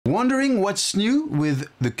Wondering what's new with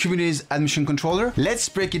the Kubernetes Admission Controller? Let's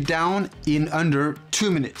break it down in under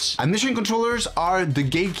 2 minutes. Admission controllers are the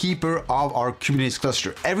gatekeeper of our Kubernetes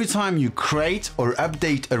cluster. Every time you create or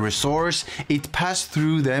update a resource, it passes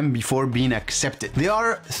through them before being accepted. There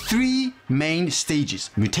are 3 main stages: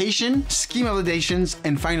 mutation, schema validations,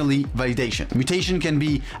 and finally validation. Mutation can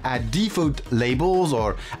be add default labels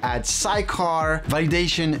or add sidecar.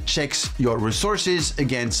 Validation checks your resources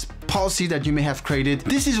against policy that you may have created.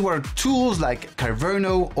 This is where tools like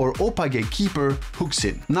Carverno or OPA Gatekeeper hooks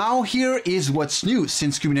in. Now here is what's new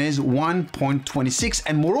since Kubernetes 1.26,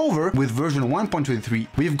 and moreover with version 1.23,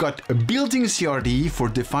 we've got a built-in CRD for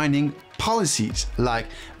defining policies like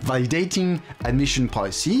validating admission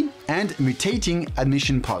policy and mutating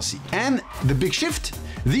admission policy. And the big shift,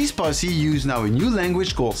 these policies use now a new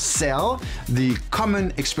language called CEL, the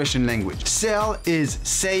Common Expression Language. CEL is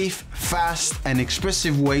safe, fast, and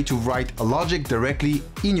expressive way to write a logic directly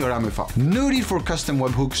in your YAML file. No need for custom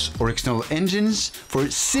webhooks or external engines for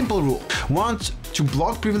a simple rule. Want to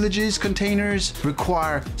block privileges containers,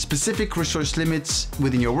 require specific resource limits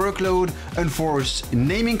within your workload, enforce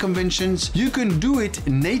naming conventions, you can do it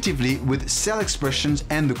natively with CEL expressions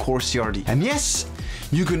and the core CRD. And yes,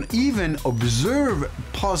 you can even observe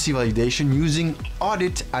policy validation using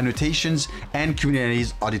audit annotations and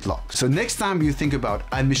Kubernetes audit logs. So next time you think about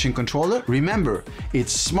admission controller, remember,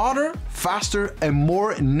 it's smarter, faster, and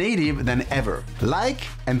more native than ever. Like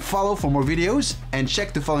and follow for more videos, and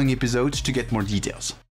check the following episodes to get more details.